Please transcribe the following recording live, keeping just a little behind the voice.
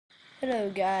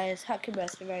Hello guys,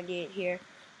 HockeyMaster98 here.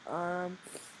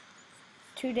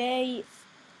 Today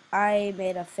I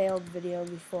made a failed video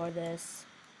before this,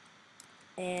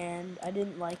 and I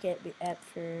didn't like it at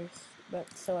first, but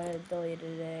so I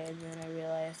deleted it, and then I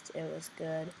realized it was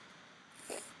good.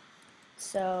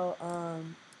 So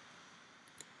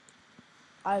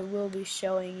I will be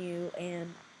showing you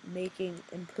and making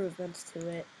improvements to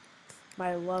it,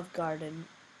 my love garden,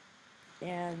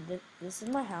 and this is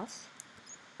my house.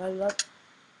 My love.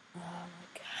 Oh my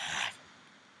god.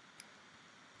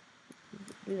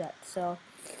 Do that. So.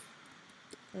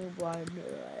 I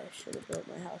should have built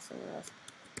my house somewhere else.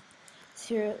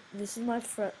 So here, this is my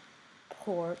front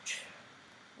porch.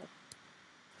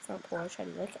 How do you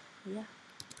like it? Yeah.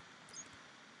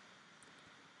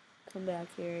 Come back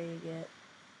here, you get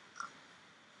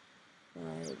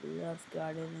my love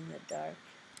garden in the dark.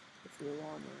 If you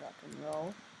want to rock and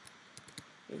roll.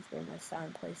 Here's where my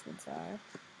sign placements are.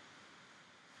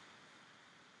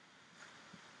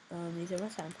 These are my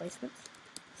sign placements.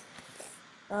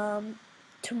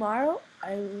 Tomorrow,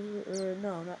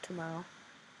 no, not tomorrow.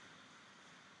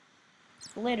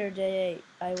 Later today,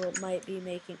 I might be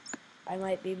making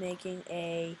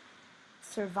a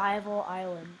survival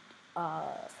island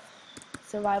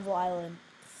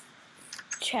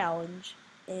challenge,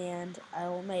 and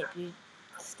I might be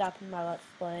stopping my let's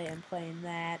play and playing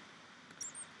that.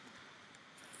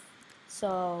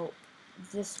 So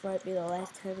this might be the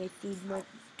last time I feed my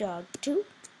dog too.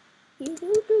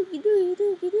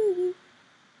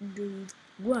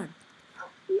 One.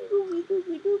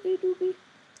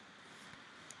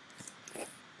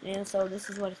 And so this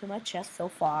is what's in my chest so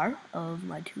far of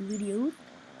my 2 videos.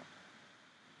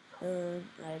 I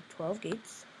have 12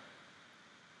 gates,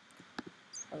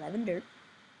 11 dirt,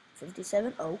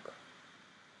 57 oak,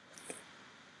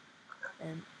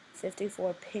 and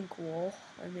 54 pink wool.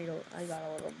 I got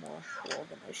a little more wool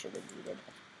than I should have needed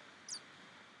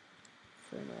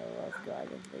for my love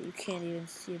garden, but you can't even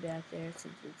see back there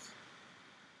since it's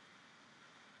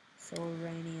so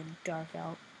rainy and dark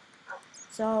out.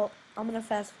 So I'm gonna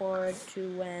fast forward to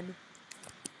when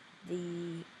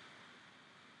it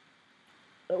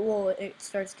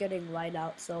starts getting light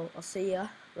out. So I'll see ya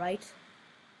right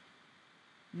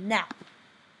now.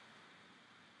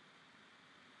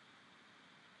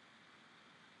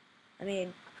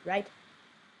 Right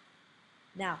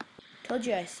now. Told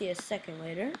you I see a second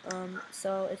later.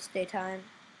 So it's daytime,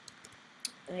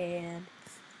 and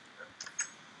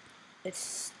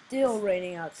it's still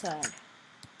raining outside.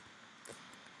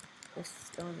 This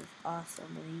storm is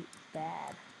awesomely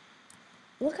bad.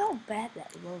 Look how bad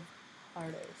that love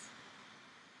heart is.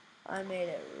 I made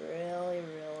it really,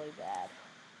 really bad.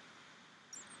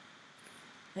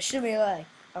 It should be like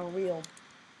a real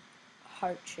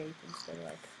heart shape instead of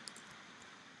like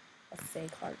a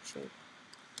fake heart shape.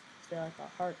 They're like a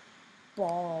heart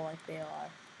ball like they are.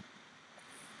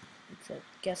 Except,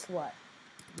 guess what?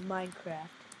 Minecraft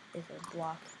is a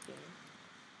block game.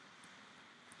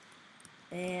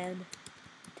 And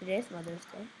today's Mother's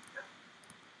Day.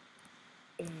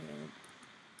 And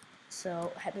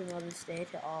so, happy Mother's Day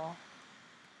to all.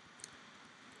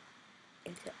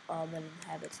 And to all that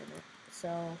inhabits in it.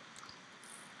 So,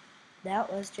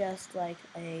 that was just like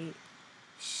a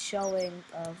showing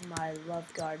of my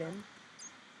love garden.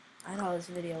 I know this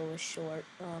video was short.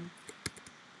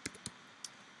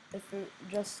 If you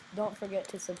just don't forget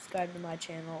to subscribe to my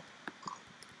channel.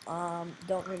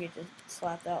 Don't forget to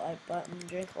slap that like button.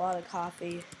 Drink a lot of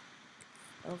coffee.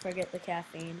 Don't forget the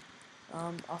caffeine.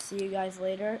 I'll see you guys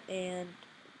later, and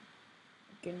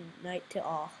good night to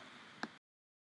all.